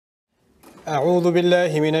أعوذ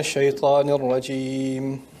بالله من الشيطان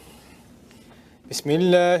الرجيم بسم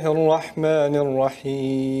الله الرحمن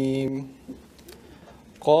الرحيم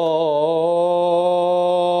قاف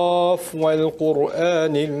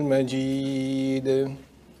والقرآن المجيد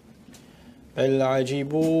بل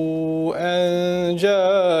عجبوا أن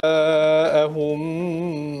جاءهم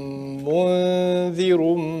منذر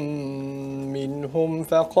منهم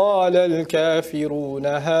فقال الكافرون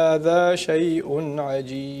هذا شيء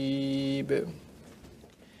عجيب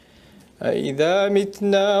أإذا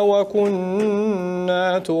متنا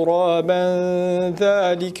وكنا ترابا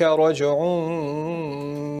ذلك رجع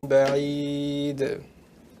بعيد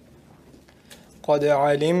قد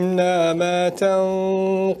علمنا ما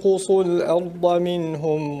تنقص الأرض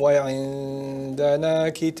منهم وعندنا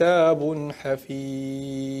كتاب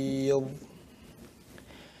حفيظ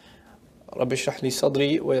رب اشرح لي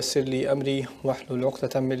صدري ويسر لي أمري واحلل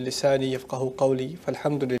عقدة من لساني يفقه قولي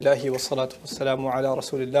فالحمد لله والصلاة والسلام على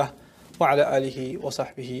رسول الله وعلى آله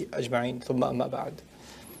وصحبه أجمعين ثم أما بعد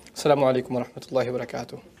Assalamu alaikum wa rahmatullahi wa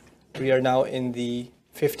barakatuh. We are now in the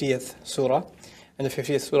 50th surah, and the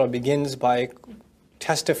 50th surah begins by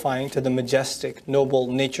testifying to the majestic, noble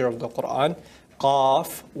nature of the Qur'an.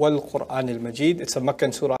 Qaf wal Qur'an al-Majid. It's a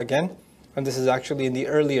Meccan surah again, and this is actually in the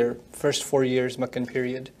earlier first 4 years Meccan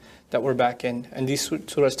period that we're back in. And these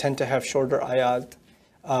surahs tend to have shorter ayat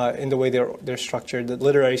in the way they're structured. The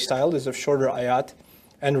literary style is of shorter ayat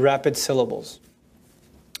and rapid syllables.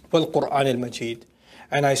 Wal Qur'an al-Majid.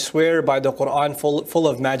 And I swear by the Qur'an full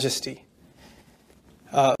of majesty.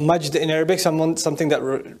 Majd in Arabic, something that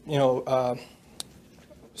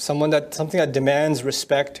demands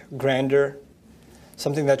respect, grandeur,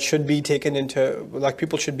 something that should be taken into, like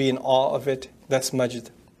people should be in awe of it. That's majd.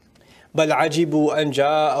 بَلْ عَجِبُوا أَنْ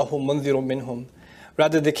جَاءَهُمْ مُنذِرٌ مِّنْهُمْ.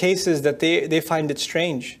 Rather, the case is that they find it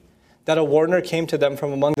strange that a warner came to them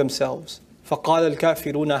from among themselves. فَقَالَ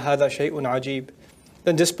الْكَافِرُونَ هَذَا شَيْءٌ عَجِيبٌ.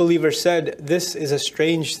 Then disbelievers said, this is a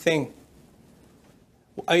strange thing.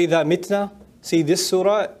 أَإِذَا مِتْنَا. See, this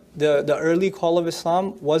surah, the early call of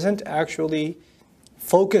Islam wasn't actually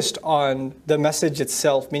focused on the message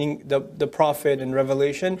itself, meaning the Prophet and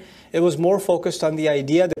revelation. It was more focused on the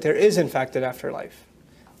idea that there is in fact an afterlife.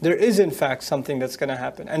 There is in fact something that's going to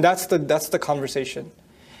happen. And that's the conversation.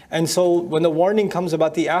 And so when the warning comes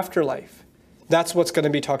about the afterlife, that's what's going to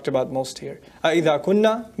be talked about most here. أَإِذَا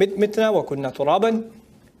كُنَّا مِتْنَا وَكُنَّا تُرَابًا.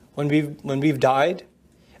 When we've died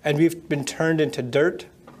and we've been turned into dirt,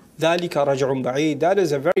 ذَلِكَ رَجْعٌ بَعِيدٌ. That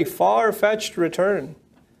is a very far-fetched return.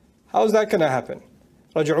 How is that going to happen?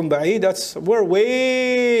 رَجْعٌ بَعِيدٌ. We're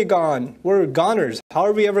way gone. We're goners. How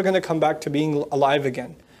are we ever going to come back to being alive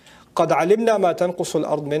again? قَدْ عَلِمْنَا مَا تَنْقُصُ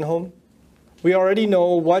الْأَرْض مِنْهُمْ. We already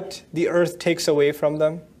know what the earth takes away from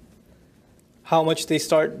them. How much they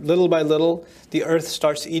start, little by little, the earth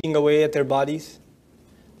starts eating away at their bodies.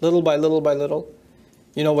 Little by little by little.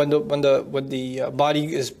 You know, when the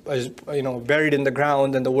body is buried in the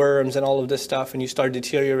ground and the worms and all of this stuff, and you start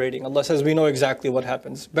deteriorating. Allah says, we know exactly what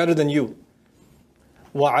happens. Better than you.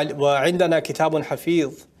 وَعِنْدَنَا كِتَابٌ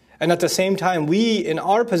حَفِيظٌ. And at the same time, we in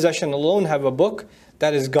our possession alone have a book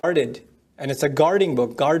that is guarded. And it's a guarding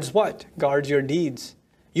book. Guards what? Guards your deeds.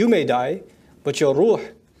 You may die, but your ruh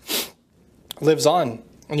lives on.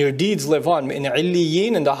 And your deeds live on. In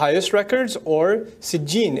illiyin, in the highest records, or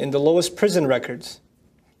sijjin, in the lowest prison records.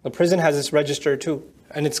 The prison has its register too.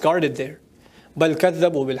 And it's guarded there. بَلْ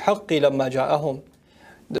كَذَّبُوا بِالْحَقِّ لَمَّا جَاءَهُمْ.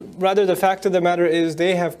 Rather, the fact of the matter is,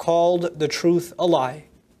 they have called the truth a lie.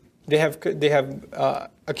 They have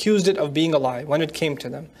accused it of being a lie when it came to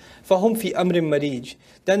them. فَهُمْ فِي أَمْرٍ مَرِيجٍ.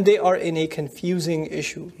 Then they are in a confusing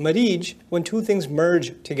issue. Marij, when two things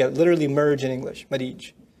merge together, literally merge in English,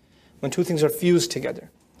 marij. When two things are fused together.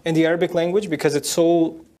 In the Arabic language, because it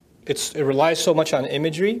relies so much on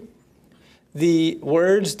imagery, the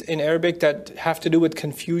words in Arabic that have to do with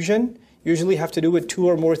confusion usually have to do with two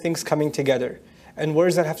or more things coming together. And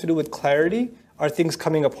words that have to do with clarity are things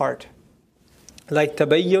coming apart. Like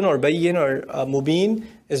tabayyun or bayyin or mubin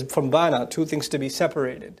is from bana, two things to be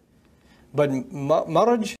separated. But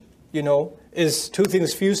maraj, is two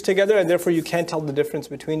things fused together, and therefore you can't tell the difference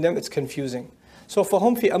between them. It's confusing. So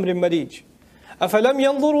فَهُمْ فِي أَمْرٍ مَرِيجٍ. أَفَلَمْ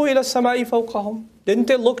يَنْظُرُوا إِلَى السَّمَاءِ فَوْقَهُمْ. Didn't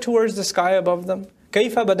they look towards the sky above them?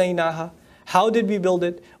 كَيْفَ بَنَيْنَاهَا. How did we build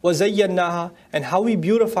it? وَزَيَّنَّاهَا. And how we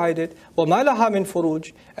beautified it. وَمَا لَهَا مِنْ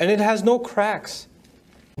فُرُوجٍ. And it has no cracks.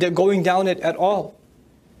 They're going down it at all.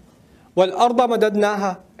 وَالْأَرْضَ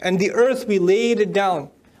مَدَدْنَاهَا. And the earth we laid it down.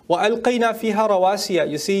 وَأَلْقَيْنَا فِيهَا رَوَاسِيَ.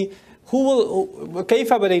 You see, كَيْفَ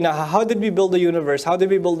بَنَيْنَاهَا. How did we build the universe? How did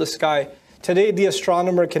we build the sky? Today the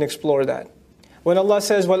astronomer can explore that. When Allah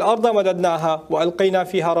says, وَالْأَرْضَ مَدَدْنَاهَا وَأَلْقَيْنَا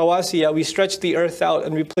فِيهَا رَوَاسِيَ, we stretched the earth out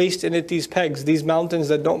and we placed in it these pegs, these mountains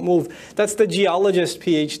that don't move. That's the geologist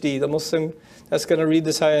PhD, the Muslim that's going to read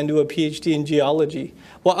this ayah and do a PhD in geology.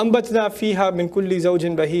 وَأَنْبَتْنَا فِيهَا مِنْ كُلِّ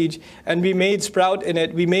زَوْجٍ بَهِيجٍ, and we made sprout in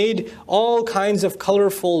it. We made all kinds of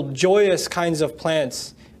colorful, joyous kinds of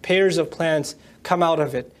plants, pairs of plants come out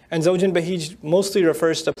of it. And zawjin bahij mostly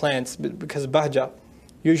refers to plants because bahja,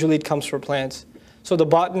 usually it comes for plants. So the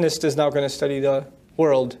botanist is now going to study the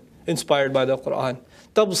world inspired by the Qur'an.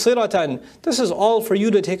 Tabsiratan, this is all for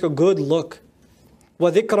you to take a good look.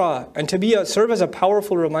 Wa dhikra, and to serve as a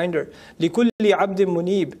powerful reminder. Likulli abdin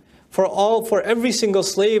munib, for every single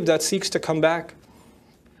slave that seeks to come back.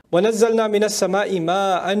 Wa nazzalna minas sama'i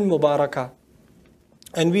ma'an mubaraka,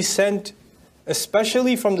 and we sent,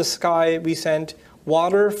 especially from the sky, we sent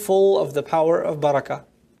water full of the power of barakah.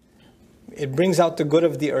 It brings out the good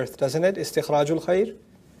of the earth, doesn't it? Istikhrajul khair.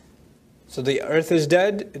 So the earth is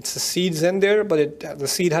dead, it's the seeds in there, but the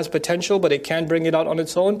seed has potential, but it can't bring it out on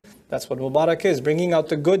its own. That's what Mubarak is, bringing out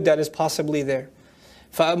the good that is possibly there.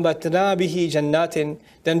 فَأَنْبَتْنَا بِهِ جَنَّاتٍ,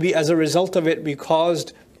 then we, as a result of it, we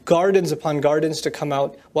caused gardens upon gardens to come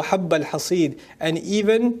out. وَحَبَّ الْحَصِيدِ, and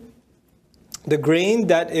even the grain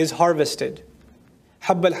that is harvested.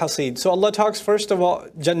 حَبَّ الْحَصِيدِ. So Allah talks first of all,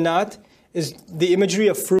 Jannat is the imagery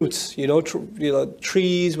of fruits,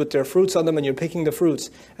 trees with their fruits on them, and you're picking the fruits.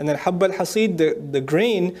 And then habb al-hasid, the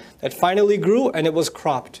grain that finally grew and it was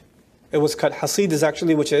cropped. It was cut. Hasid is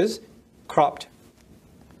actually which is cropped.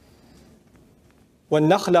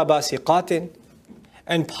 وَالنَّخْلَ بَاسِقَاتٍ,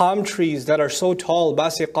 and palm trees that are so tall,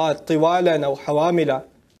 بَاسِقَات طِوَالًا أَوْ حَوَامِلًا,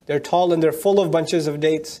 they're tall and they're full of bunches of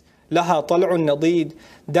dates. لَهَا طَلْعٌ نَضِيد,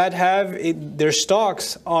 that have, their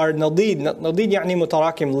stalks are nadid. Nadid يعني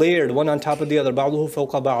متراكم, layered, one on top of the other. بعضه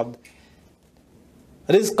فوق بعض.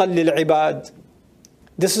 رِزْقًا لِلْعِبَادِ,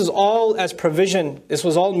 this is all as provision. This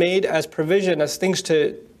was all made as provision, as things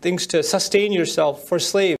to sustain yourself for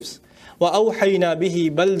slaves. وَأَوْحَيْنَا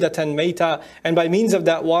بِهِ بَلْدَةً مَيْتًا, and by means of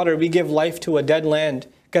that water we give life to a dead land.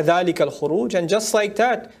 كَذَلِكَ الْخُرُوجِ, and just like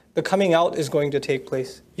that, the coming out is going to take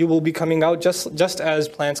place. You will be coming out just as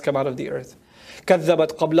plants come out of the earth.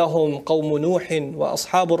 كَذَّبَتْ قَبْلَهُمْ قَوْمُ نُوحٍ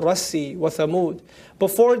وَأَصْحَابُ الرَّسِّ وَثَمُودَ,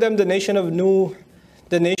 before them the nation of Nuh,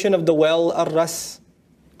 the nation of the well, الرَّسِّ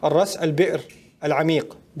الْبِئْرِ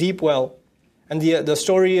الْعَمِيقِ, deep well. And the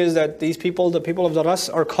story is that these people, the people of the Ras,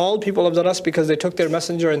 are called people of the Ras because they took their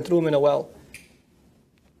messenger and threw him in a well.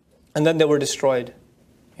 And then they were destroyed.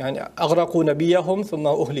 يعني أغرقوا نبيهم ثم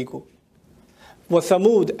أهلكوا.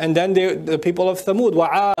 وثمود, and then the people of Thamud,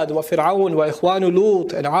 وعاد وفرعون وإخوان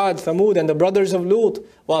لوط, and Ad, Thamud, and the brothers of Lut,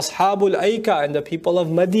 وأصحاب الأيكة, and the people of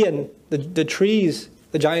Madian, the trees,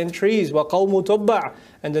 the giant trees, وقوم تبع,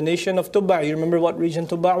 and the nation of Tubba. You remember what region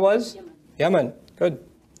Tubba was? Yemen. Good.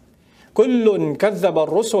 كل كذب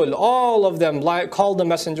الرسل, all of them called the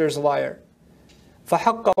messengers a liar.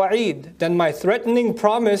 فحق وعيد, then my threatening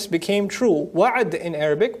promise became true. وعد in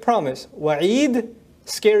Arabic, promise. وعيد,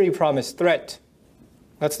 scary promise, threat.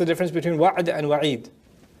 That's the difference between wa'ad and wa'id.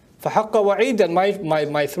 فَحَقَّ وَعِيد, and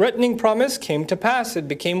my threatening promise came to pass. It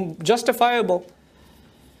became justifiable.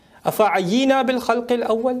 أَفَعَيِّنَا بِالْخَلْقِ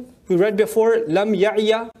الْأَوَّلِ, we read before, لَمْ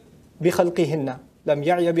يَعْيَ بِخَلْقِهِنَّ. لَمْ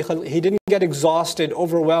يَعْيَ بِخَلْقِ, he didn't get exhausted,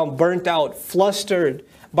 overwhelmed, burnt out, flustered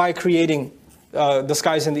by creating the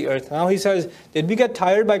skies and the earth. Now he says, did we get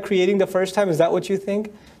tired by creating the first time? Is that what you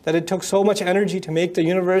think? That it took so much energy to make the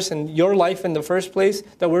universe and your life in the first place,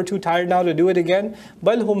 that we're too tired now to do it again?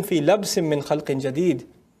 بَلْ هُمْ فِي لَبْسٍ مِّنْ خَلْقٍ جَدِيدٍ.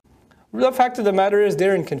 The fact of the matter is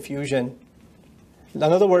they're in confusion.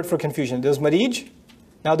 Another word for confusion. There's marij,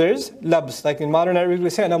 now there's labs. Like in modern Arabic we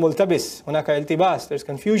say, أَنَا مُلْتَبِس, هُنَاكَ الْتِبَاس. There's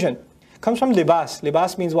confusion. It comes from libas.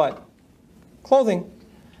 Libas means what? Clothing.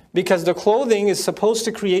 Because the clothing is supposed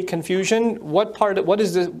to create confusion.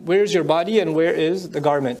 Where's your body and where is the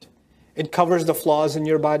garment? It covers the flaws in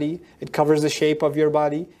your body. It covers the shape of your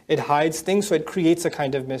body. It hides things, so it creates a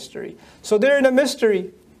kind of mystery. So they're in a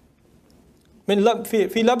mystery. في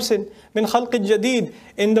لبس من خلق جديد,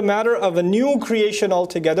 in the matter of a new creation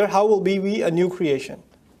altogether. How will we a new creation?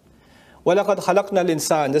 وَلَقَدْ خَلَقْنَا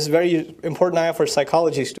الْإِنسَانِ. This is very important ayah for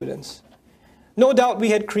psychology students. No doubt we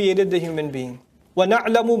had created the human being.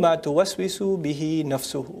 وَنَعْلَمُ مَا تُوَسْوِسُ بِهِ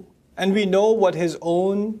نَفْسُهُ, and we know what his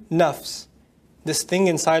own nafs, this thing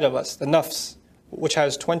inside of us, the nafs, which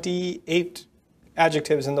has 28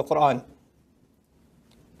 adjectives in the Qur'an.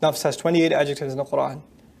 Nafs has 28 adjectives in the Qur'an.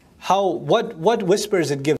 What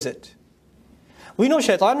whispers it gives it. We know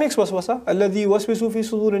shaitan makes waswasa. الَّذِي يُوَسْوِسُ فِي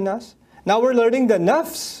صُدُورِ النَّاسِ. Now we're learning the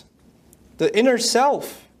nafs, the inner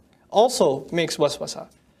self, also makes waswasa.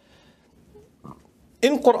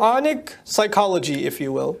 In Quranic psychology, if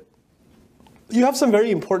you will, you have some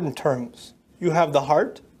very important terms. You have the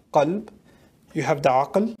heart, qalb. You have the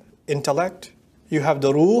aql, intellect. You have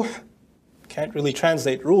the ruh. Can't really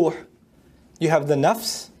translate ruh. You have the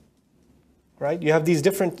nafs. Right? You have these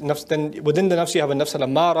different nafs. Then within the nafs you have a nafs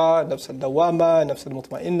al-ammara, nafs al-dawama, nafs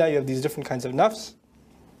al-mutma'inna. You have these different kinds of nafs.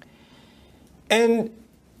 And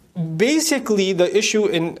basically the issue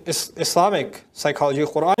in Islamic psychology,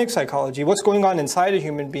 Quranic psychology, what's going on inside a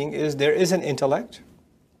human being is there is an intellect.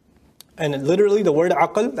 And literally the word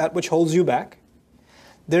aql, that which holds you back.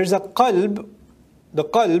 There's a qalb, the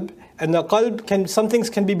qalb, and the qalb some things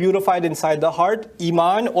can be beautified inside the heart,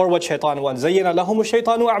 iman, or what shaitan wants. زَيَّنَ لَهُمُ الشَّيْطَانُ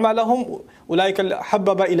أَعْمَالَهُمْ أُولَٰئِكَ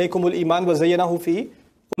حَبَّبَ إِلَيْكُمُ الْإِيمَانُ وَزَيَّنَهُ فِي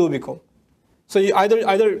قُلُوبِكُمْ. So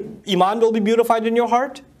either iman will be beautified in your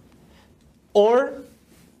heart, or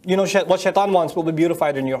what shaitan wants will be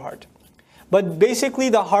beautified in your heart. But basically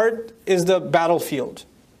the heart is the battlefield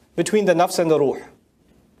between the nafs and the ruh.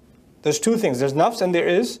 There's two things. There's nafs and there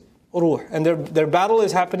is ruh. And their battle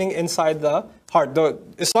is happening inside the heart.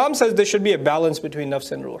 Islam says there should be a balance between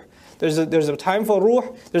nafs and ruh. There's a time for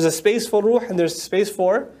ruh, there's a space for ruh, and there's space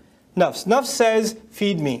for nafs. Nafs says,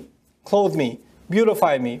 feed me, clothe me,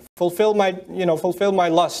 beautify me, fulfill my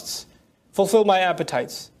lusts, fulfill my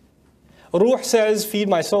appetites. Ruh says, feed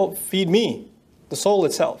my soul, feed me, the soul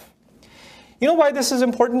itself. You know why this is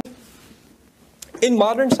important? In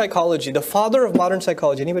modern psychology, the father of modern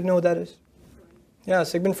psychology, anybody know who that is? Yeah,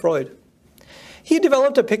 Sigmund Freud. He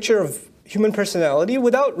developed a picture of human personality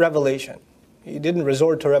without revelation. He didn't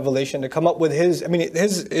resort to revelation to come up with his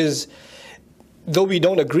is, though we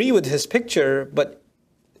don't agree with his picture, but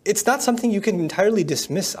it's not something you can entirely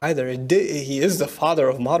dismiss either. He is the father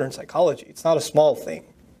of modern psychology. It's not a small thing.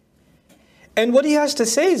 And what he has to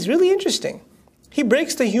say is really interesting. He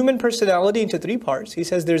breaks the human personality into three parts. He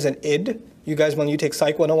says there's an id. You guys, when you take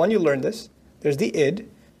Psych 101, you learn this. There's the id.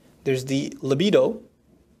 There's the libido.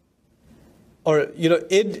 Or,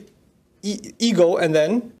 id, ego, and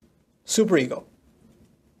then superego.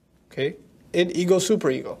 Okay? Id, ego,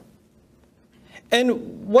 superego.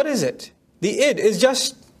 And what is it? The id is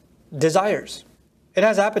just desires. It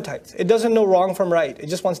has appetites. It doesn't know wrong from right. It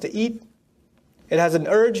just wants to eat. It has an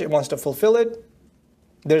urge, it wants to fulfill it.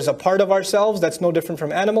 There's a part of ourselves that's no different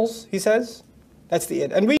from animals, he says. That's the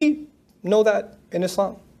id. And we know that in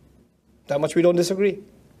Islam. That much we don't disagree.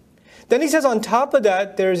 Then he says on top of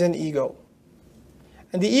that, there's an ego.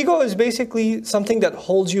 And the ego is basically something that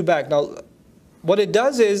holds you back. Now, what it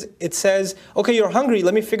does is, it says, okay, you're hungry,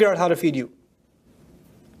 let me figure out how to feed you.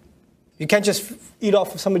 You can't just eat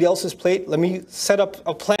off of somebody else's plate. Let me set up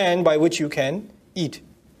a plan by which you can eat.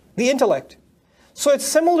 The intellect. So it's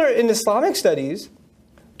similar in Islamic studies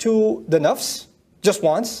to the nafs, just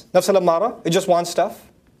wants, nafs al-ammara, it just wants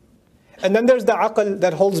stuff. And then there's the aql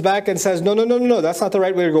that holds back and says, no, that's not the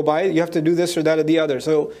right way to go by it. You have to do this or that or the other.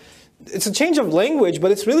 So it's a change of language,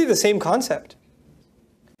 but it's really the same concept.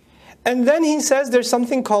 And then he says there's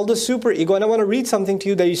something called the superego, and I want to read something to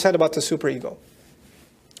you that you said about the superego.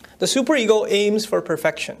 The superego aims for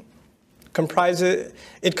perfection.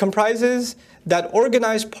 It comprises that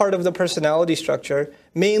organized part of the personality structure,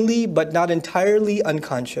 mainly but not entirely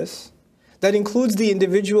unconscious, that includes the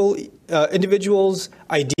individual's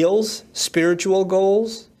ideals, spiritual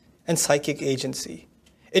goals, and psychic agency.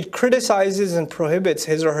 It criticizes and prohibits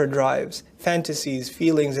his or her drives, fantasies,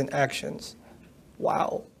 feelings, and actions.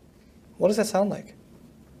 Wow. What does that sound like?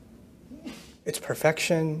 It's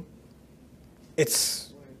perfection.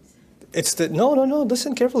 No,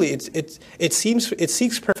 listen carefully. It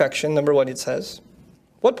seeks perfection, number one, it says.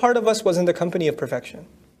 What part of us was in the company of perfection?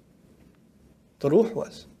 The ruh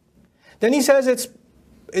was. Then he says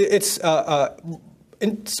it's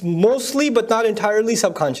mostly but not entirely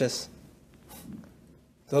subconscious.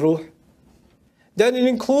 The ruh. Then it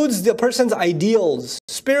includes the person's ideals,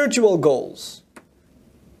 spiritual goals.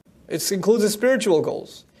 It includes his spiritual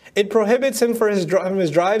goals. It prohibits him from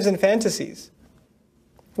his drives and fantasies.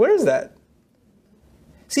 Where is that?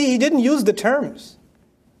 See, he didn't use the terms.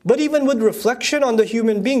 But even with reflection on the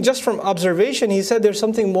human being, just from observation, he said there's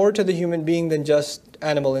something more to the human being than just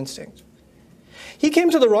animal instinct. He came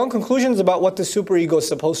to the wrong conclusions about what the superego is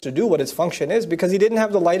supposed to do, what its function is, because he didn't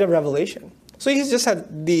have the light of revelation. So he's just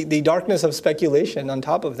had the darkness of speculation on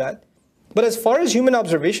top of that. But as far as human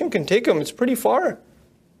observation can take him, it's pretty far.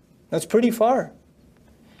 That's pretty far.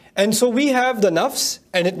 And so we have the nafs,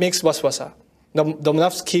 and it makes waswasa. The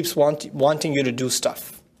nafs keeps wanting you to do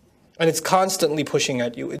stuff. And it's constantly pushing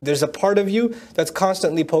at you. There's a part of you that's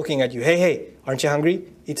constantly poking at you. Hey, aren't you hungry?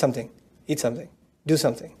 Eat something. Eat something. Do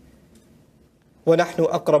something. وَنَحْنُ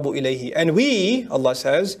أَقْرَبُ إِلَيْهِ. And we, Allah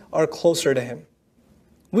says, are closer to Him.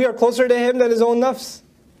 We are closer to Him than His own nafs.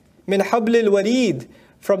 min hablil warid,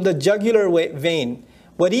 from the jugular vein.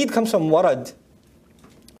 Warid comes from warad.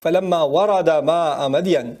 فَلَمَّا وَرَدَ مَاءَ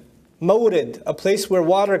مَدْيَنَ, mawrid, a place where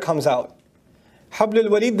water comes out. Hablul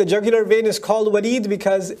warid, the jugular vein, is called warid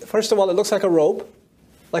because, first of all, it looks like a rope,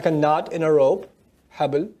 like a knot in a rope,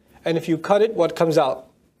 habl. And if you cut it, what comes out?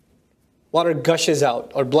 Water gushes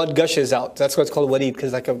out, or blood gushes out. That's why it's called warid,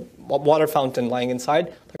 because like a water fountain lying inside,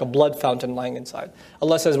 like a blood fountain lying inside.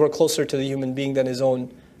 Allah says we're closer to the human being than his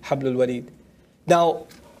own hablul warid. Now,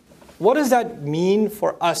 what does that mean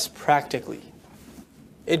for us practically?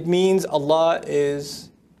 It means Allah is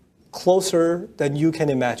closer than you can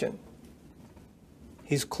imagine.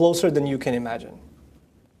 He's closer than you can imagine.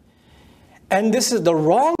 And this is the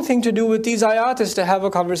wrong thing to do with these ayat, is to have a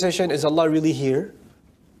conversation. Is Allah really here?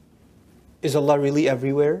 Is Allah really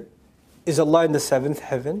everywhere? Is Allah in the seventh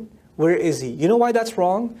heaven? Where is He? You know why that's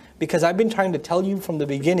wrong? Because I've been trying to tell you from the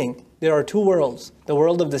beginning, there are two worlds. The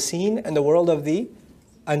world of the seen and the world of the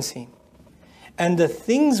unseen. And the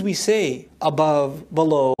things we say, above,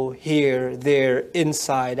 below, here, there,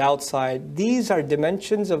 inside, outside, these are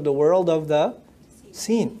dimensions of the world of the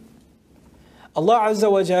seen. Allah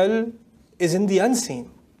Azza wa Jal is in the unseen.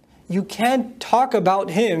 You can't talk about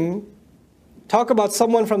Him, talk about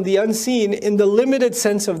someone from the unseen in the limited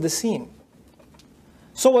sense of the seen.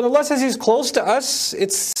 So when Allah says He's close to us,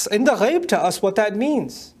 it's in the ghaib to us what that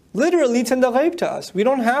means. Literally, it's in the ghaib to us. We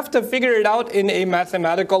don't have to figure it out in a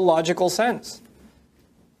mathematical, logical sense.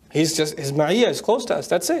 His ma'iyah is close to us,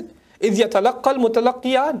 that's it. إِذْ يَتَلَقَّى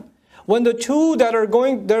الْمُتَلَقِّيَانِ, when the two that are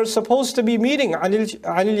going, they're supposed to be meeting, عَنِ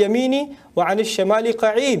الْيَمِينِ وَعَنِ الشَّمَالِ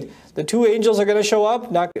قَعِيدٍ. The two angels are going to show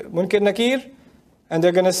up, Munkir Nakir, and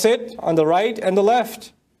they're going to sit on the right and the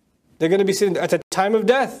left. They're going to be sitting at the time of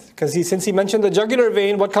death. Because since he mentioned the jugular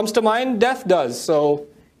vein, what comes to mind? Death does. So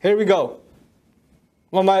here we go.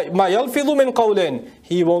 وَمَا يَلْفِظُ مِنْ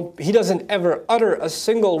قَوْلٍ, he doesn't ever utter a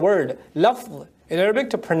single word. Lafz, in Arabic,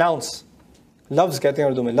 to pronounce. Lafz कहते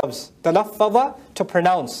हैं उर्दू में, lafz. Talaffadha, to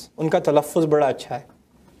pronounce. उनका talaffuz बड़ा अच्छा है.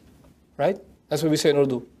 Right? That's what we say in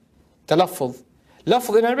Urdu. Talaffuz.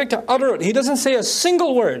 Lafz in Arabic, to utter it. He doesn't say a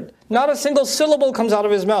single word. Not a single syllable comes out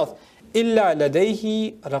of his mouth. إِلَّا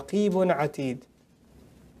لَدَيْهِ رَقِيبٌ عَتِيدٌ.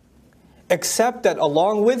 Except that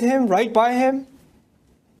along with him, right by him,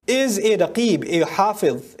 is a raqib, a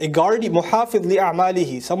hafiz, a guardian, muhafiz li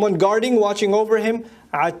a'malihi, someone guarding, watching over him,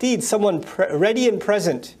 atid, someone ready and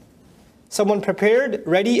present, someone prepared,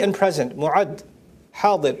 ready and present, mu'ad,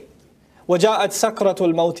 hadir. وَجَاءَتْ سَكْرَةُ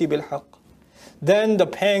الْمَوْتِ بِالْحَقِّ. Then the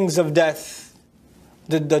pangs of death,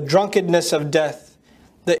 the drunkenness of death,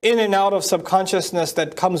 the in and out of subconsciousness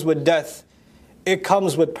that comes with death, it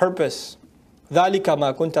comes with purpose. ذَلِكَ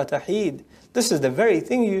مَا كُنْتَ تَحِيدٌ. This is the very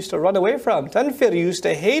thing you used to run away from. Tanfir, you used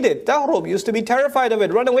to hate it. Tahrub, you used to be terrified of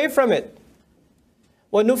it, run away from it.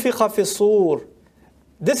 وَنُفِخَ فِي الصُّورِ.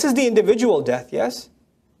 This is the individual death, yes?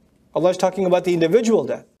 Allah is talking about the individual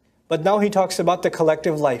death. But now He talks about the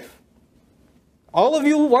collective life. All of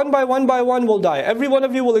you, one by one, will die. Every one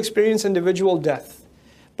of you will experience individual death.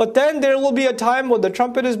 But then there will be a time when the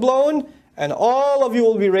trumpet is blown and all of you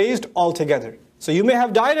will be raised all together. So you may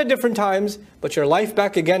have died at different times, but your life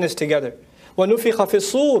back again is together. وَنُفِخَ فِي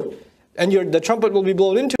الصُّورِ, and the trumpet will be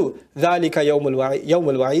blown into. ذَلِكَ يَوْمُ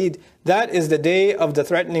الْوَعِيدِ. That is the day of the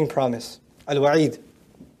threatening promise. Al-Wa'id.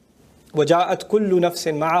 وَجَاءَتْ كُلُّ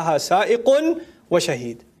نَفْسٍ مَعَهَا سَائِقٌ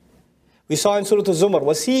وَشَهِيدٌ. We saw in Surah Al-Zumar,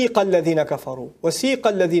 وَسِيقَ الَّذِينَ كَفَرُوا وَسِيقَ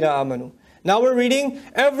الَّذِينَ آمَنُوا. Now we're reading,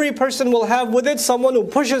 every person will have with it someone who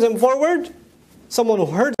pushes him forward, someone who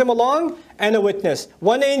herds him along, and a witness.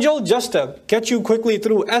 One angel just to get you quickly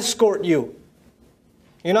through, escort you.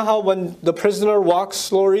 You know how when the prisoner walks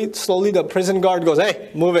slowly, the prison guard goes,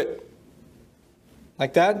 hey, move it.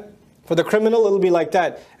 Like that? For the criminal, it'll be like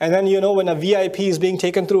that. And then you know when a VIP is being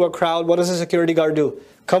taken through a crowd, what does the security guard do?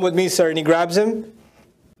 Come with me, sir. And he grabs him.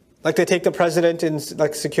 Like they take the president in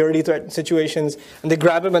like security threat situations, and they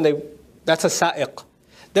grab him and that's a sa'iq.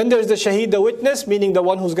 Then there's the shaheed, the witness, meaning the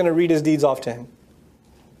one who's going to read his deeds off to him.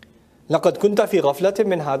 لَقَدْ كُنْتَ فِي غَفْلَةٍ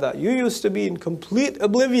مِّنْ هَذَا. You used to be in complete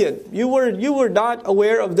oblivion. You were not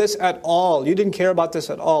aware of this at all. You didn't care about this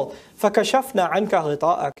at all. فَكَشَفْنَا عَنْكَ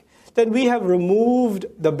غِطَاءَكَ. Then we have removed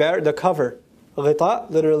the cover.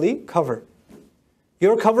 غِطَاء, literally, cover.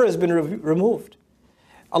 Your cover has been removed.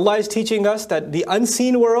 Allah is teaching us that the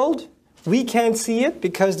unseen world, we can't see it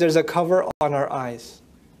because there's a cover on our eyes.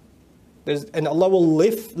 And Allah will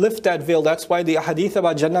lift that veil. That's why the hadith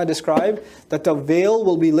about Jannah describe that the veil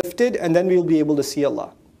will be lifted and then we'll be able to see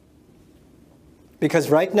Allah.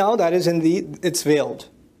 Because right now that is it's veiled.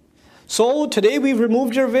 So today we've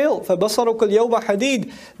removed your veil. فَبَصَرُكَ الْيَوْمَ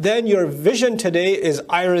حَدِيدٌ. Then your vision today is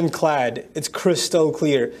ironclad. It's crystal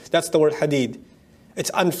clear. That's the word hadid.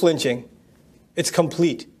 It's unflinching. It's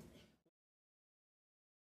complete.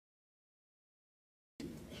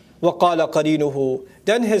 وَقَالَ قَرِينُهُ.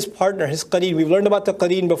 Then his partner, his qareen. We've learned about the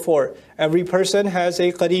qareen before. Every person has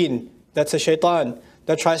a qareen. That's a shaitan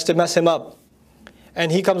that tries to mess him up.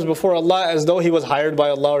 And he comes before Allah as though he was hired by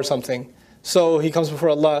Allah or something. So he comes before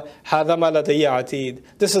Allah, هَذَا مَا لَدَيَّ عَتِيدٌ.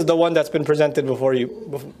 This is the one that's been presented before you,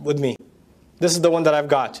 with me. This is the one that I've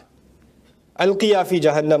got. أَلْقِيَا فِي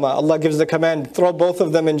جَهَنَّمَ. Allah gives the command, throw both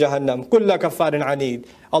of them in Jahannam. كُلَّ كَفَّارٍ عَنِيدٍ.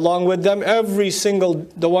 Along with them, every single,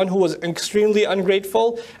 the one who was extremely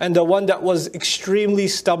ungrateful and the one that was extremely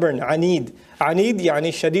stubborn. Anid. Anid,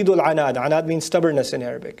 يعني شديد العناد. Anad means stubbornness in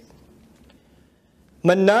Arabic.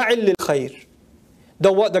 مَنَّاعٍ لِلْخَيْرِ.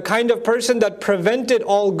 The kind of person that prevented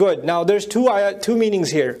all good. Now there's two meanings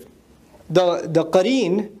here. The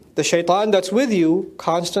qareen, the shaitan that's with you,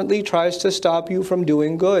 constantly tries to stop you from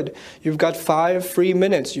doing good. You've got 5 free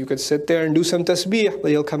minutes. You could sit there and do some tasbih, but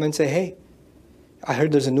he'll come and say, hey, I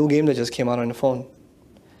heard there's a new game that just came out on the phone.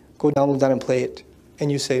 Go download that and play it.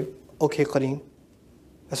 And you say, okay qareen,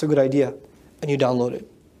 that's a good idea. And you download it.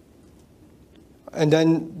 And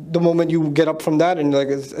then the moment you get up from that and like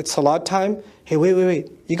it's salat time, hey,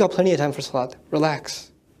 wait. You got plenty of time for salat.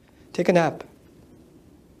 Relax. Take a nap.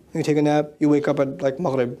 You take a nap, you wake up at like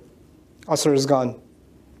Maghrib. Asr is gone.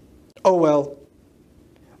 Oh well,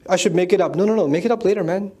 I should make it up. No, make it up later,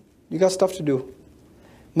 man. You got stuff to do.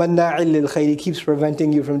 Manna'il lil khayri, keeps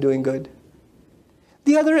preventing you from doing good.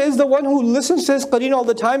 The other is the one who listens to his qareen all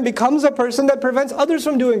the time, becomes a person that prevents others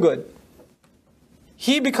from doing good.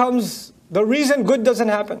 He becomes the reason good doesn't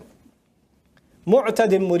happen.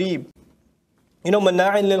 Mu'tadin murib. You know,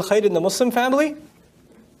 manna'in lil khayr in the Muslim family,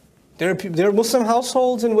 there are Muslim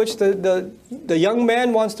households in which the young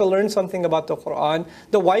man wants to learn something about the Qur'an,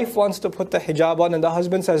 the wife wants to put the hijab on, and the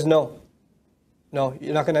husband says, no,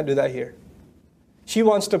 you're not going to do that here. She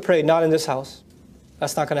wants to pray, not in this house.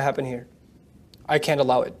 That's not going to happen here. I can't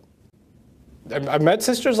allow it. I've met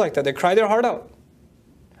sisters like that. They cry their heart out.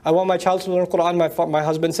 I want my child to learn Qur'an. My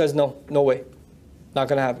husband says, no way. Not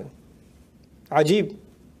going to happen. Ajib.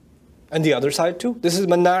 And the other side too. This is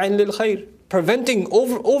manna'in lil khayr. Preventing,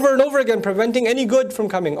 over and over again, preventing any good from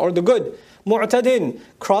coming, or the good. Mu'tadin,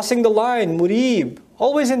 crossing the line. Murib,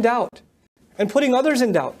 always in doubt. And putting others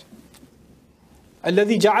in doubt.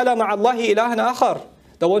 الَّذِي جَعَلَ مَعَ اللَّهِ إِلَهًا آخَرَ.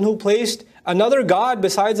 The one who placed another God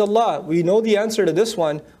besides Allah. We know the answer to this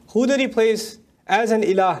one. Who did he place as an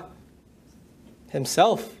ilah?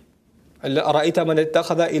 Himself. أَرَأَيْتَ مَنِ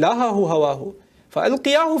اتَّخَذَ إِلَهَهُ هَوَاهُ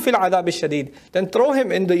فَأَلْقِيَاهُ فِي الْعَذَابِ الشَّدِيدِ. Then throw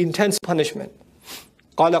him in the intense punishment.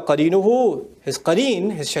 قَالَ قَرِينُهُ. His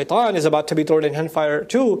qareen, his shaitan, is about to be thrown in hellfire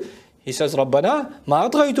too. He says, رَبَّنَا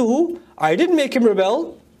مَا أَطْغَيْتُهُ. I didn't make him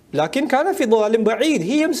rebel. لَكِنْ كَانَ فِي ضَلَالٍ بَعِيدٍ.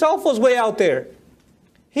 He himself was way out there.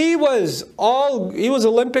 He was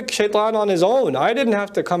Olympic shaitan on his own. I didn't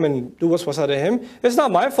have to come and do waswasa to him. It's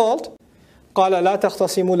not my fault. قَالَ لَا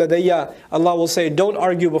تَخْتَصِمُوا لَدَيَّ. Allah will say, don't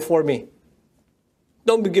argue before me.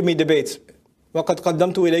 Don't give me debates. وَقَدْ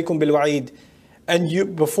قَدَّمْتُ إِلَيْكُمْ بِالْوَعِيدِ.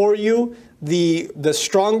 And before you, the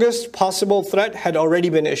strongest possible threat had already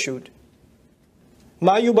been issued.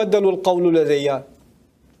 مَا يُبَدَّلُ الْقَوْلُ لَدَيَّ.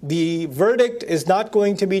 The verdict is not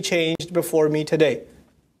going to be changed before me today.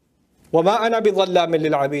 وَمَا أَنَا بِظَلَّامٍ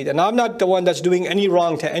لِلْعَبِيدِ. And I'm not the one that's doing any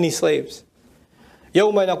wrong to any slaves.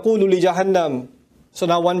 يَوْمَ نَقُولُ لِجَهَنَّمْ. So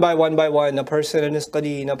now one by one, a person and his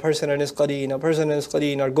qareen, a person and his qareen, a person and his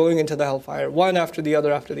qareen are going into the hellfire, one after the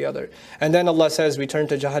other after the other. And then Allah says, we turn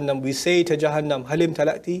to Jahannam, we say to Jahannam, Halim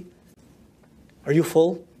talati? Are you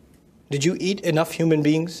full? Did you eat enough human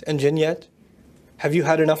beings and jinn yet? Have you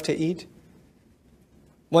had enough to eat?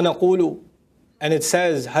 وَنَقُولُ. And it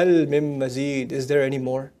says, هَلْ مِن مَزِيد. Is there any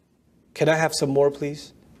more? Can I have some more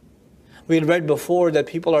please? We had read before that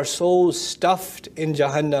people are so stuffed in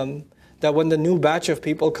Jahannam that when the new batch of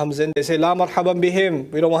people comes in, they say, La marhaban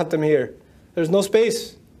bihim. We don't want them here. There's no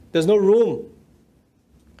space. There's no room.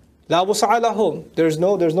 La wusa'a lahum. There's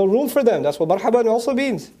no room for them. That's what marhaban also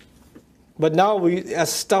means. But now,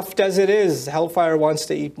 as stuffed as it is, hellfire wants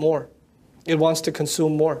to eat more. It wants to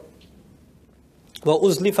consume more.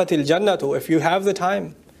 وَأُزْلِفَتِ الْجَنَّةُ. If you have the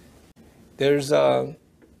time, there's I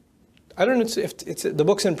don't know if the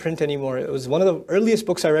book's in print anymore. It was one of the earliest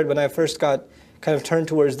books I read when I first got kind of turned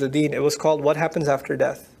towards the deen. It was called What Happens After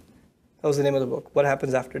Death. That was the name of the book, What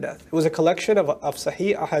Happens After Death. It was a collection of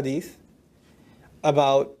sahih ahadith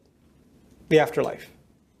about the afterlife.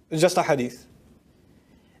 It was just a hadith.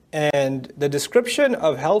 And the description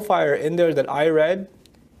of hellfire in there that I read,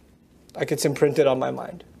 like it's imprinted on my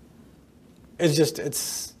mind.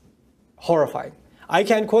 it's horrifying. I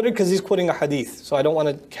can't quote it because he's quoting a hadith, so I don't want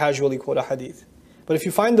to casually quote a hadith. But if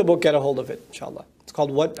you find the book, get a hold of it, inshallah. It's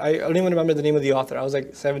called what? I don't even remember the name of the author. I was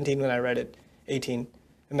like 17 when I read it, 18.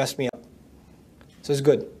 It messed me up. So it's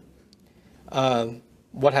good.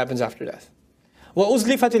 What happens after death?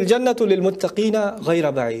 وَأُزْلِفَتِ الْجَنَّةُ لِلْمُتَّقِينَ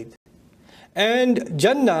غَيْرَ بَعِيدٍ. And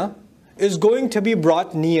Jannah is going to be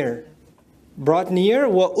brought near. Brought near,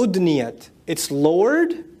 وَأُدْنِيَتْ. It's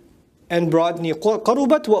lowered and brought near.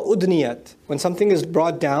 قَرُبَتْ وَأُدْنِيَتْ. When something is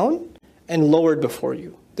brought down and lowered before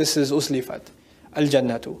you. This is أُزْلِفَتْ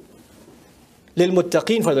الْجَنَّةُ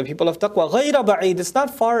لِلْمُتَّقِينَ, for the people of taqwa. غَيْرَ بَعِيدٍ. It's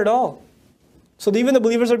not far at all. So even the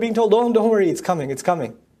believers are being told, don't worry, it's coming, it's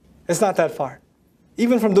coming. It's not that far.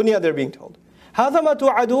 Even from dunya they're being told. هَذَا مَا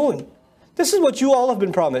تُوعَدُونَ. This is what you all have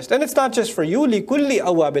been promised. And it's not just for you. لِكُلِّ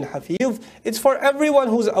أَوَّابٍ حَفِيظٍ. It's for everyone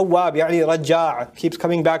who's awwab, يعني raja', keeps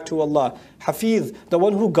coming back to Allah. Hafiz, the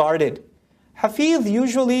one who guarded. Hafiz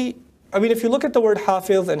usually, if you look at the word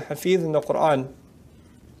hafiz and hafiz in the Qur'an,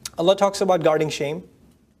 Allah talks about guarding shame.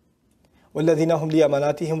 وَالَّذِينَ هُمْ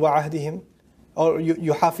لِأَمَانَاتِهِمْ وَعَهْدِهِمْ. Or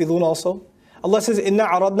يُحَافِظُونَ also. Allah says, إِنَّا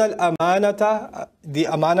عَرَضْنَا الْأَمَانَةَ. The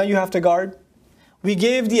amana you have to guard. We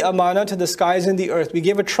gave the amana to the skies and the earth. We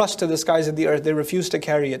gave a trust to the skies and the earth. They refused to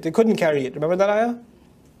carry it. They couldn't carry it. Remember that ayah?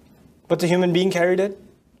 But the human being carried it.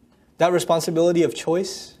 That responsibility of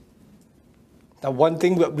choice. That one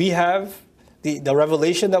thing that we have, the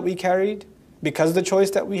revelation that we carried, because the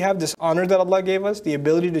choice that we have, this honor that Allah gave us, the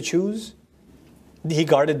ability to choose, He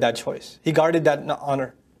guarded that choice. He guarded that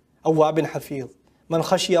honor. Awwabin Hafiz. Man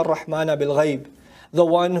khashiya ar-Rahmana bil-ghayb. The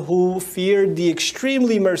one who feared the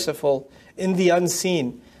extremely merciful in the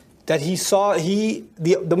unseen. That he saw,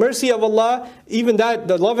 the mercy of Allah, even that,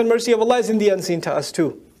 the love and mercy of Allah is in the unseen to us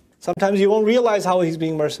too. Sometimes you won't realize how He's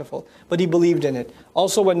being merciful, but he believed in it.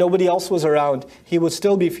 Also when nobody else was around, he would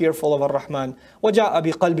still be fearful of Ar-Rahman. وَجَاءَ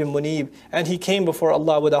بِقَلْبٍ مُنِيبٍ. And he came before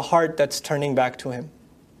Allah with a heart that's turning back to Him.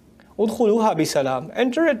 أُدْخُلُوهَا بِسَلَامٍ.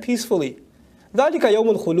 Enter it peacefully. ذَلِكَ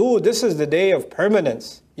يَوْمُ الْخُلُودِ. This is the day of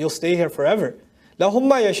permanence. You'll stay here forever. لَهُمْ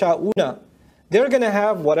مَا يَشَاءُونَ. They're going to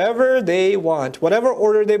have whatever they want, whatever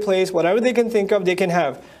order they place, whatever they can think of, they can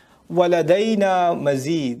have. وَلَدَيْنَا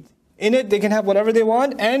مَزِيدٌ. In it, they can have whatever they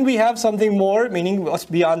want, and we have something more, meaning what's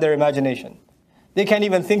beyond their imagination. They can't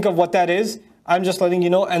even think of what that is. I'm just letting you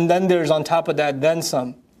know, and then there's on top of that, then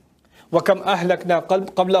some. وَكَمْ أَهْلَكْنَا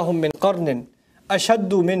قَبْلَهُمْ مِنْ قَرْنٍ أَشَدُّ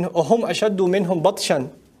مِنْهُمْ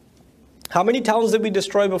بَطْشًا. How many towns did we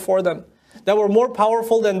destroy before them that were more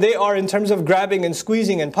powerful than they are in terms of grabbing and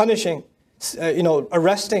squeezing and punishing,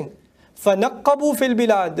 arresting? فَنَقَّبُوا فِي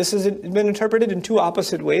الْبِلَادِ. This has been interpreted in two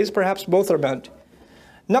opposite ways, perhaps both are meant.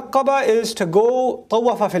 Naqqaba is to go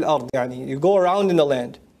طَوَّفَ فِي الْأَرْضِ, يعني you go around in the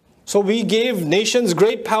land. So we gave nations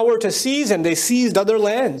great power to seize, and they seized other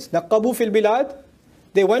lands. نَقَّبُوا فِي الْبِلَادِ.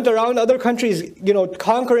 They went around other countries,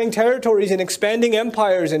 conquering territories and expanding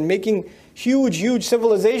empires and making huge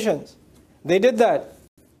civilizations. They did that.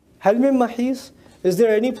 هَلْ مِن مَحِيصٍ. Is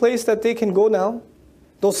there any place that they can go now?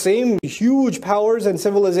 Those same huge powers and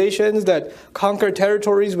civilizations that conquer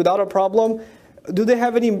territories without a problem, do they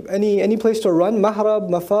have any place to run? Mahrab,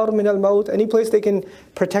 mafar min al-maut. Any place they can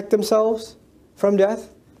protect themselves from death?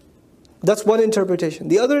 That's one interpretation.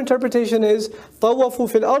 The other interpretation is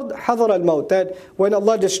طَوَّفُوا فِي الْأَرْضِ حَذَرَ الْمَوْتِ. That when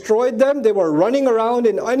Allah destroyed them, they were running around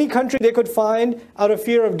in any country they could find out of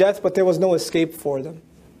fear of death, but there was no escape for them.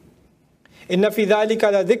 إِنَّ فِي ذَلِكَ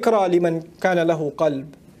لَذِكْرَى لِمَنْ كَانَ لَهُ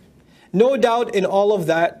قَلْبٌ. No doubt in all of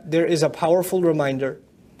that, there is a powerful reminder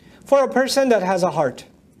for a person that has a heart.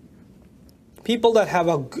 People that have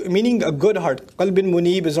a good heart. Qalbin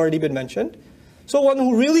munib has already been mentioned. So one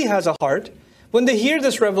who really has a heart, when they hear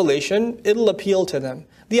this revelation, it'll appeal to them.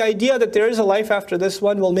 The idea that there is a life after this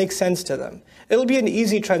one will make sense to them. It'll be an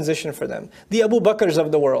easy transition for them. The Abu Bakrs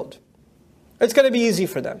of the world. It's going to be easy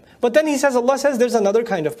for them. But then Allah says there's another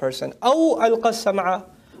kind of person. أَوْ أَلْقَى السَّمْعَ.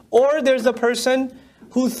 Or there's a person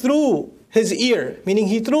who threw his ear, meaning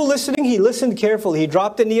he threw listening, he listened carefully. He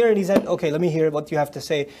dropped an ear and he said, okay, let me hear what you have to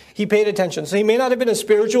say. He paid attention. So he may not have been a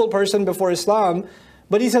spiritual person before Islam,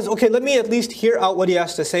 but he says, okay, let me at least hear out what he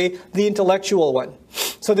has to say, the intellectual one.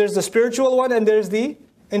 So there's the spiritual one and there's the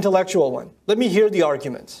intellectual one. Let me hear the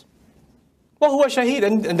arguments. وَهُوَ شَهِيدٌ.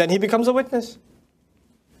 And then he becomes a witness.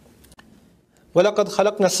 وَلَقَدْ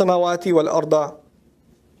خَلَقْنَا السَّمَاوَاتِ وَالْأَرْضَ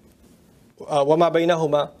وَمَا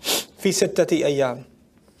بَيْنَهُمَا فِي سِتَّةِ أَيَّامٍ.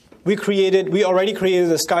 We already created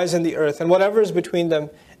the skies and the earth and whatever is between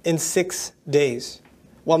them in 6 days.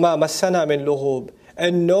 وَمَا مَسَّنَا مِن لُغُوبٍ.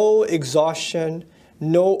 And no exhaustion,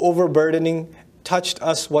 no overburdening touched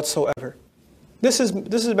us whatsoever. This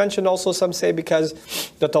is mentioned also, some say, because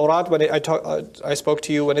the Torah, when I spoke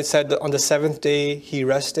to you, when it said that on the seventh day he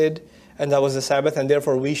rested, and that was the Sabbath, and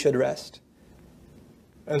therefore we should rest.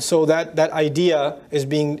 And so that idea is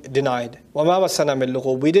being denied. وَمَا مَسَّنَا مِن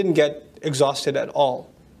لُغُوبٍ. We didn't get exhausted at all.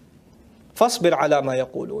 فَاصْبِرْ عَلَى مَا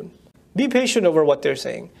يَقُولُونَ. Be patient over what they're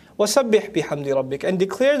saying. وَسَبِّحْ بِحَمْدِ رَبِّكَ. And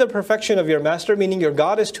declare the perfection of your master, meaning your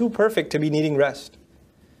God is too perfect to be needing rest.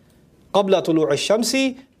 قَبْلَ طُلُوعِ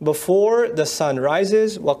الشَّمْسِ. Before the sun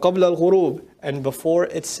rises. وَقَبْلَ الْغُرُوبِ. And before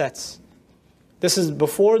it sets. This is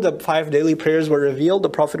before the 5 daily prayers were revealed. The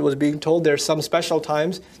Prophet was being told there are some special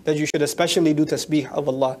times that you should especially do tasbih of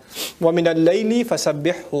Allah. وَمِنَ اللَّيْلِ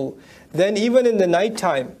فَسَبِّحْهُ. Then even in the night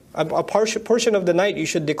time, a portion of the night, you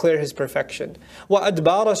should declare His perfection.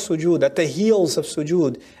 وَأَدْبَارَ السُّجُودِ. At the heels of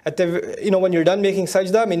sujood. When you're done making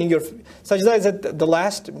sajda, meaning your sajda is at the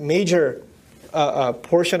last major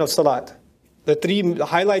portion of salat. The three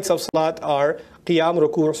highlights of salat are qiyam,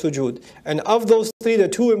 ruku', sujood. And of those three, the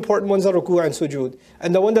two important ones are ruku' and sujood.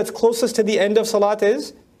 And the one that's closest to the end of salat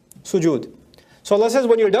is sujood. So Allah says,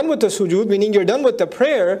 when you're done with the sujood, meaning you're done with the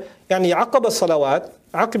prayer, يعني عقب الصلوات,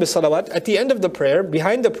 at the end of the prayer,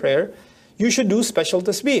 behind the prayer, you should do special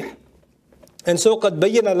tasbih. And so قد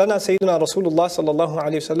بيّن لنا سيدنا رسول الله صلى الله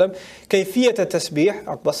عليه وسلم كيفية التسبيح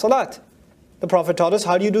عقب الصلاة. The Prophet taught us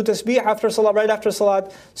how do you do tasbih after salat, right after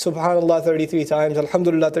salat, Subhanallah 33 times,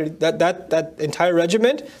 Alhamdulillah 30. That entire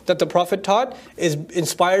regiment that the Prophet taught is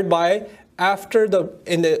inspired by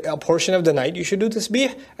in a portion of the night you should do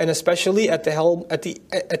tasbih, and especially at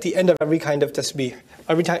the end of every kind of tasbih,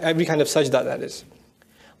 every kind of sajda, that is.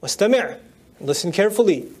 وَاسْتَمِعْ. Listen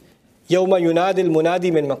carefully. يَوْمَ يُنَادِ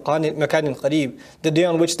الْمُنَادِ مِنْ مَكَانٍ قَرِيبٍ. The day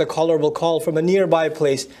on which the caller will call from a nearby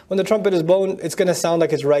place. When the trumpet is blown, it's going to sound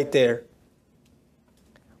like it's right there.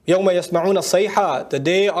 يَوْمَ يَسْمَعُونَ الصَّيْحَةَ. The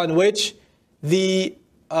day on which the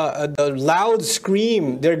loud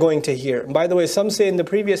scream they're going to hear. And by the way, some say in the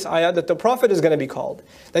previous ayah that the Prophet is going to be called.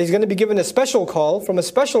 That he's going to be given a special call from a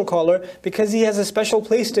special caller because he has a special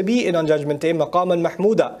place to be in on Judgment Day. مَقَامًا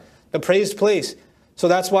مَحْمُودًا. The praised place. So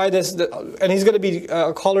that's why and he's going to be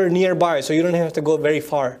a caller nearby, so you don't have to go very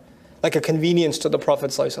far. Like a convenience to the Prophet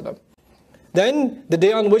ﷺ. Then the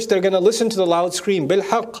day on which they're going to listen to the loud scream,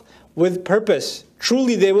 بِالْحَقِّ, with purpose.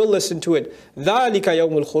 Truly they will listen to it. ذَلِكَ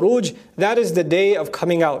يَوْمُ الْخُرُوجِ. That is the day of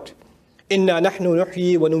coming out. إِنَّا نَحْنُ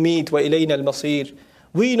نُحْيِي وَنُمِيتُ وَإِلَيْنَا الْمَصِيرُ.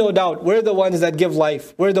 We, no doubt, we're the ones that give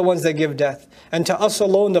life. We're the ones that give death. And to us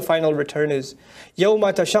alone the final return is. يَوْمَ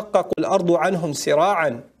تَشَقَّقُ الْأَرْضُ عَنْهُمْ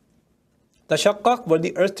سِرَاعًا. Tashaqqaq, were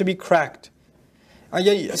the earth to be cracked.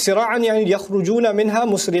 سِرَاعًا يعني يَخْرُجُونَ مِنْهَا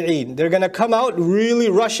مُسْرِعِينَ. They're going to come out really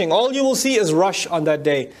rushing. All you will see is rush on that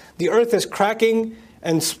day. The earth is cracking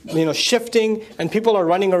and shifting, and people are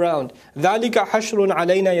running around. ذَلِكَ حَشْرٌ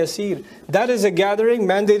عَلَيْنَا يَسِيرٌ. That is a gathering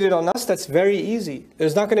mandated on us that's very easy.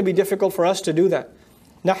 It's not going to be difficult for us to do that.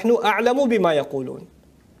 نَحْنُ أَعْلَمُ بِمَا يَقُولُونَ.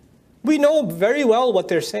 We know very well what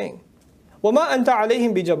they're saying. وَمَا أَنْتَ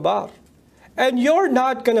عَلَيْهِمْ بِجَبَّارٍ. And you're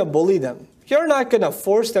not going to bully them. You're not going to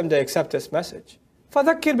force them to accept this message.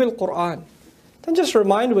 فَذَكِّرْ بِالْقُرْآنِ. Then just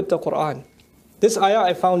remind with the Qur'an. This ayah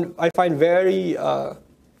I find very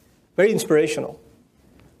inspirational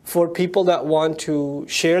for people that want to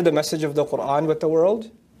share the message of the Qur'an with the world,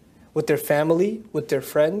 with their family, with their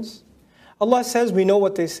friends. Allah says, we know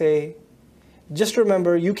what they say. Just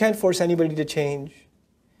remember, you can't force anybody to change.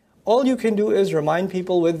 All you can do is remind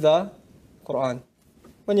people with the Qur'an.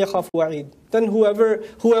 مَنْ يَخَافُ وَعِيدٍ. Then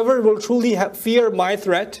whoever will truly fear my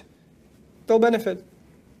threat, they'll benefit.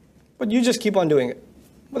 But you just keep on doing it.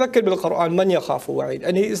 وَذَكِّرْ بِالْقُرْآنِ مَنْ يَخَافُ وَعِيدٍ.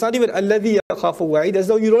 And it's not even الَّذِي يَخَافُ وَعِيدٍ, as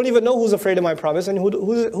though you don't even know who's afraid of my promise and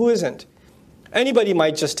who isn't. Anybody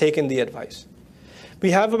might just take in the advice.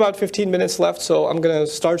 We have about 15 minutes left, so I'm going to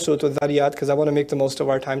start with Dhariyat because I want to make the most of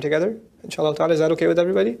our time together. Inshallah ta'ala, is that okay with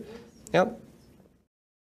everybody? Yeah.